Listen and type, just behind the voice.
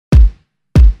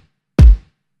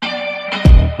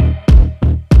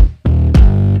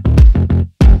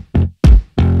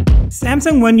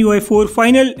Samsung One UI 4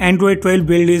 final Android 12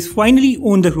 build is finally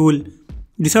on the roll.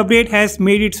 This update has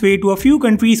made its way to a few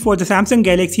countries for the Samsung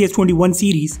Galaxy S21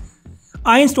 series.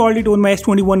 I installed it on my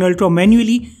S21 Ultra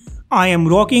manually. I am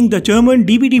rocking the German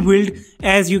DPT build,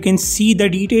 as you can see the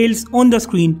details on the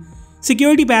screen.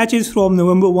 Security patches from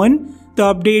November 1.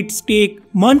 The updates take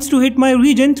months to hit my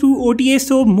region through OTA,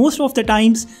 so most of the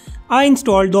times I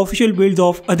installed the official builds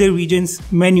of other regions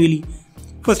manually.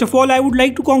 First of all, I would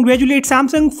like to congratulate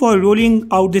Samsung for rolling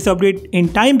out this update in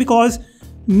time, because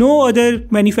no other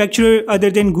manufacturer other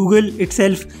than Google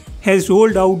itself has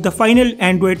rolled out the final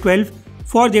Android 12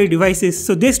 for their devices.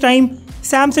 So this time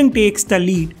Samsung takes the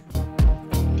lead.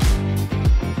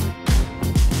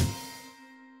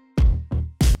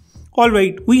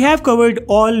 Alright, we have covered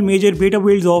all major beta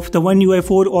builds of the One UI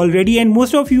 4 already, and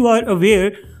most of you are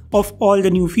aware of all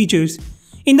the new features.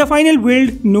 In the final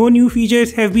build, no new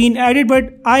features have been added,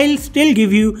 but I'll still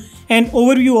give you an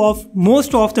overview of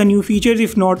most of the new features,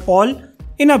 if not all,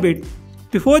 in a bit.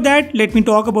 Before that, let me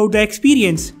talk about the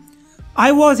experience.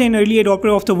 I was an early adopter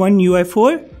of the One UI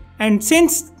 4, and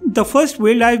since the first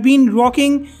build, I've been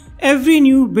rocking every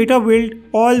new beta build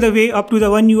all the way up to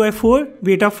the One UI 4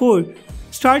 Beta 4.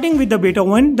 Starting with the Beta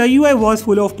 1, the UI was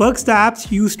full of bugs. The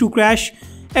apps used to crash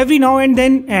every now and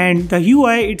then, and the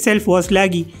UI itself was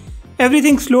laggy.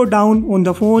 Everything slowed down on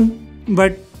the phone,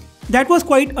 but that was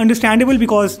quite understandable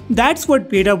because that's what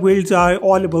beta builds are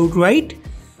all about, right?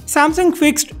 Samsung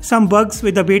fixed some bugs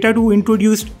with the Beta 2,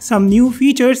 introduced some new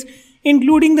features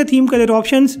including the theme color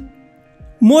options.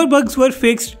 More bugs were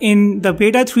fixed in the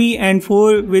Beta 3 and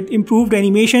 4 with improved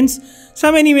animations.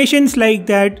 Some animations like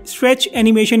that stretch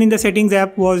animation in the settings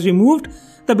app was removed.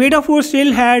 The Beta 4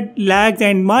 still had lags,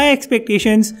 and my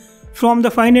expectations from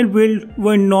the final build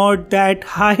were not that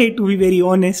high, to be very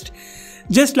honest.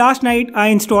 Just last night I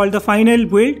installed the final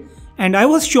build and I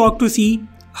was shocked to see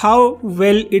how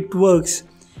well it works.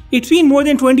 It's been more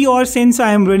than 20 hours since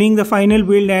I am running the final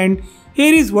build, and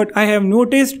here is what I have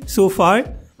noticed so far.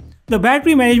 The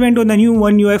battery management on the new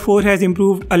One UI 4 has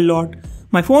improved a lot.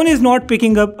 My phone is not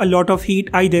picking up a lot of heat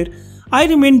either. I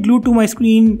remain glued to my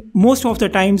screen most of the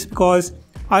times because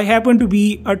I happen to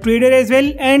be a trader as well,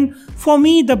 and for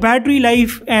me the battery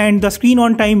life and the screen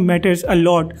on time matters a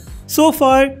lot. So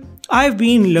far I've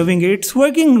been loving it. It's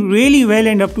working really well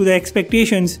and up to the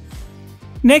expectations.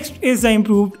 Next is the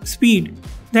improved speed.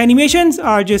 The animations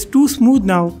are just too smooth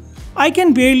now. I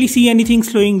can barely see anything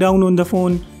slowing down on the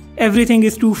phone. Everything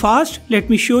is too fast. Let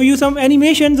me show you some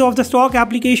animations of the stock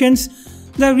applications,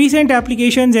 the recent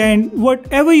applications, and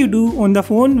whatever you do on the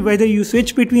phone, whether you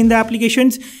switch between the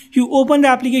applications, you open the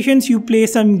applications, you play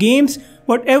some games,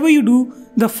 whatever you do,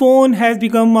 the phone has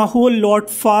become a whole lot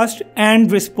fast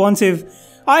and responsive.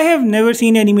 I have never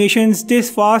seen animations this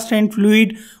fast and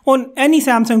fluid on any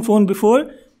Samsung phone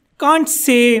before. Can't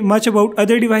say much about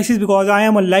other devices because I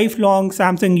am a lifelong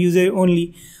Samsung user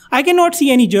only. I cannot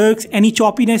see any jerks, any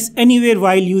choppiness anywhere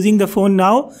while using the phone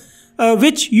now,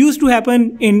 which used to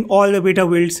happen in all the beta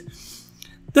builds.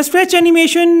 The stretch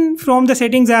animation from the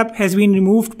settings app has been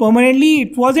removed permanently.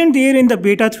 It wasn't there in the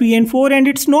Beta 3 and 4, and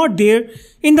it's not there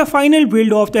in the final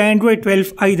build of the Android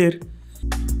 12 either.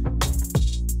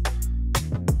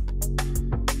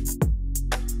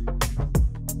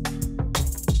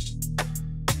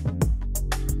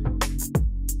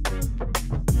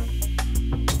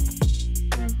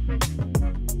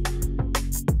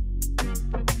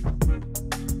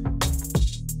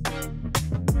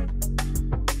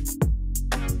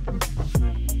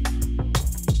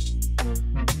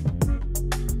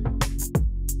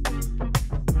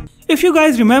 If you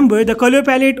guys remember, the color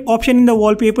palette option in the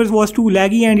wallpapers was too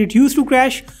laggy and it used to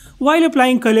crash while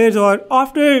applying colors or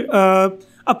after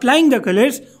applying the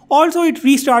colors. Also, it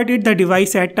restarted the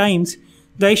device at times.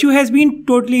 The issue has been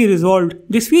totally resolved.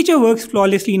 This feature works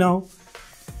flawlessly now.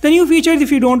 The new features,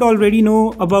 if you don't already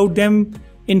know about them,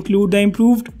 include the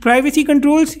improved privacy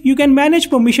controls. You can manage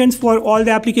permissions for all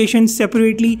the applications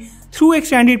separately through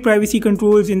extended privacy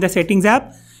controls in the settings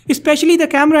app. Especially the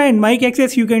camera and mic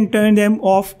access, you can turn them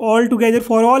off altogether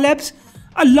for all apps,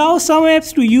 allow some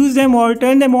apps to use them or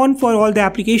turn them on for all the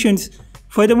applications.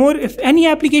 Furthermore, if any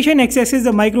application accesses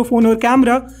the microphone or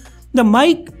camera, the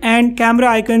mic and camera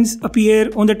icons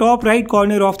appear on the top right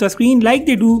corner of the screen like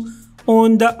they do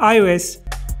on the iOS.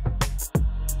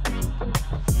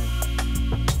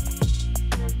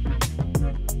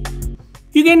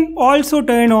 You can also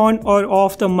turn on or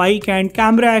off the mic and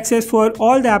camera access for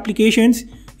all the applications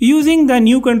using the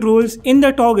new controls in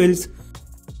the toggles.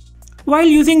 While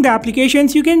using the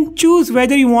applications, you can choose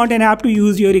whether you want an app to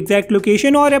use your exact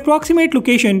location or approximate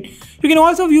location. You can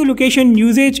also view location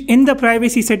usage in the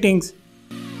privacy settings.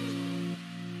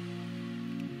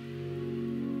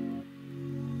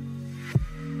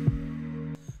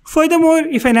 Furthermore,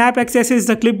 if an app accesses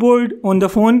the clipboard on the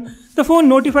phone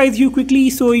notifies you quickly,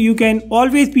 so you can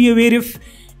always be aware if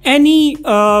any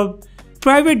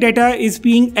private data is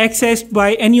being accessed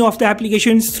by any of the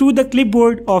applications through the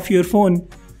clipboard of your phone.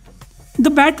 The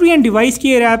battery and device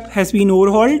care app has been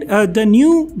overhauled. The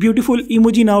new beautiful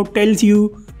emoji now tells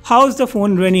you how's the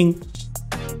phone running.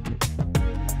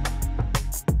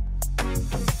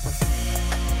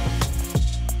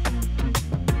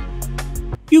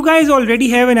 You guys already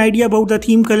have an idea about the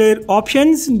theme color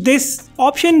options. This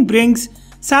option brings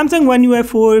Samsung One UI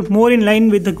 4 more in line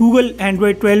with the Google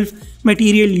Android 12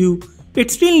 Material U. It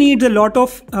still needs a lot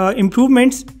of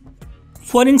improvements.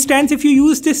 For instance, if you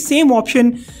use this same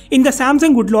option in the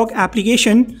Samsung Good Lock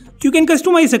application, you can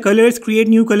customize the colors, create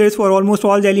new colors for almost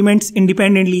all the elements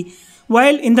independently.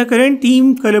 While in the current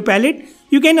theme color palette,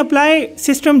 you can apply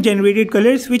system generated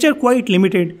colors which are quite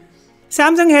limited.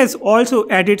 Samsung has also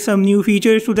added some new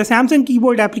features to the Samsung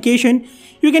keyboard application.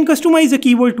 You can customize the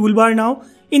keyboard toolbar now.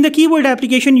 In the keyboard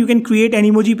application, you can create an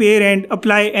emoji pair and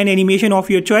apply an animation of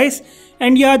your choice.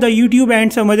 And yeah, the YouTube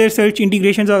and some other search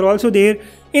integrations are also there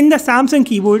in the Samsung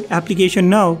keyboard application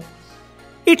now.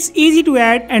 It's easy to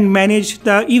add and manage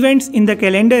the events in the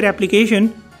calendar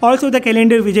application. Also, the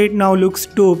calendar widget now looks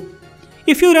dope.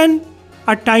 If you run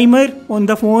a timer on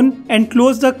the phone and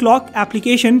close the clock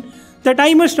application, the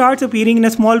timer starts appearing in a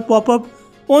small pop-up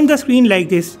on the screen like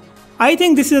this. I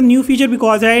think this is a new feature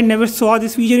because I never saw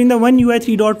this feature in the One UI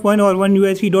 3.1 or One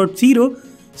UI 3.0.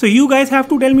 So you guys have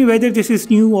to tell me whether this is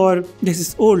new or this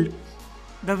is old.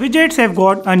 The widgets have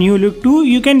got a new look too.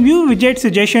 You can view widget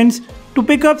suggestions to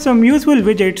pick up some useful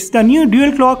widgets. The new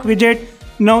dual clock widget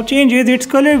now changes its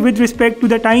color with respect to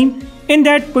the time in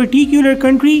that particular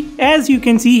country, as you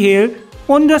can see here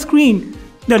on the screen.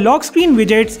 The lock screen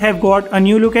widgets have got a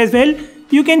new look as well.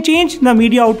 You can change the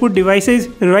media output devices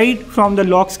right from the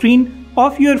lock screen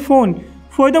of your phone.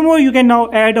 Furthermore, you can now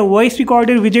add a voice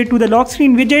recorder widget to the lock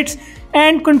screen widgets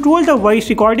and control the voice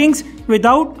recordings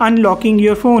without unlocking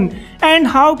your phone. And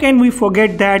how can we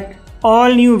forget that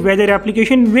all new weather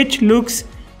application which looks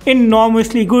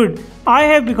enormously good. I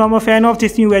have become a fan of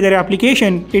this new weather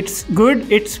application. It's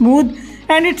good, it's smooth,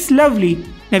 and it's lovely.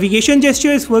 Navigation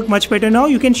gestures work much better now.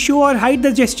 You can show or hide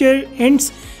the gesture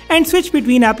hints and switch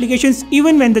between applications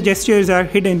even when the gestures are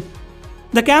hidden.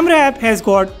 The camera app has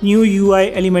got new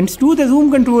UI elements too. The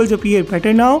zoom controls appear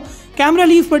better now. Camera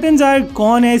leave buttons are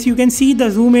gone. As you can see,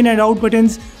 the zoom in and out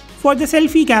buttons for the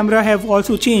selfie camera have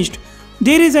also changed.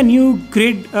 There is a new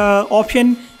grid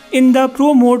option in the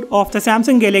Pro mode of the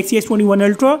Samsung Galaxy S21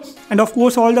 Ultra, and of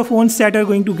course all the phones that are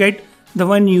going to get the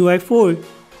One UI 4.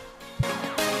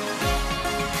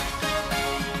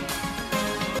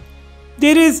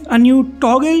 There is a new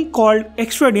toggle called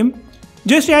Extra Dim.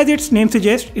 Just as its name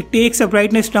suggests, it takes the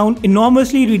brightness down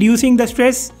enormously, reducing the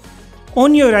stress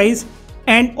on your eyes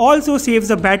and also saves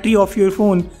the battery of your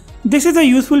phone. This is a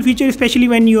useful feature especially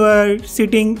when you are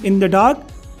sitting in the dark.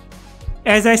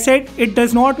 As I said, it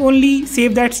does not only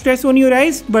save that stress on your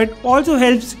eyes but also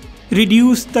helps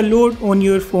reduce the load on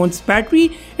your phone's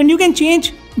battery, and you can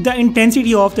change the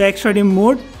intensity of the extra dim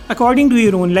mode according to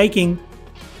your own liking.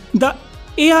 The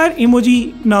AR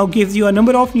emoji now gives you a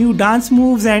number of new dance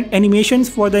moves and animations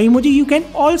for the emoji. You can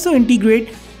also integrate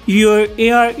your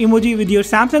AR emoji with your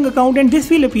Samsung account, and this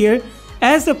will appear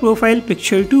as the profile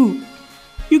picture too.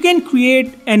 You can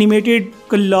create animated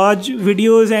collage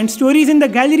videos and stories in the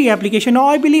gallery application. Now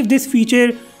I believe this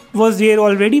feature was there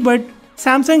already, but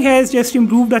Samsung has just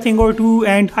improved a thing or two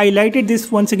and highlighted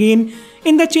this once again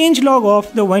in the changelog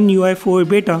of the One UI 4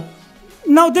 beta.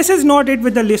 Now this is not it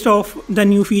with the list of the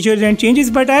new features and changes,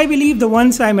 but I believe the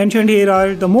ones I mentioned here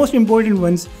are the most important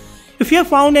ones. If you have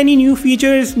found any new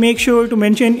features, make sure to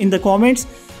mention in the comments.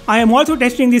 I am also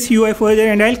testing this UI further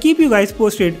and I'll keep you guys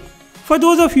posted. For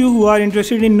those of you who are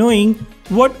interested in knowing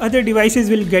what other devices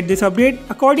will get this update,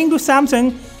 according to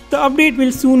Samsung, the update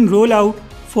will soon roll out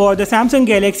for the Samsung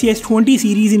Galaxy S20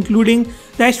 series, including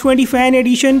the S20 Fan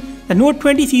Edition, the Note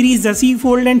 20 series, the Z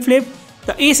Fold and Flip,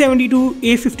 the A72,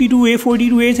 A52, A42,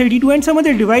 A32 and some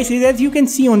other devices, as you can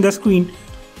see on the screen.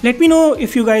 Let me know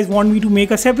if you guys want me to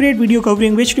make a separate video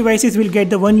covering which devices will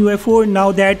get the One UI 4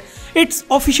 now that it's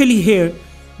officially here.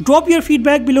 Drop your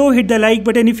feedback below, hit the like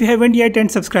button if you haven't yet,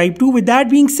 and subscribe too. With that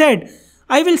being said,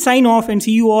 I will sign off and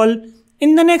see you all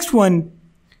in the next one.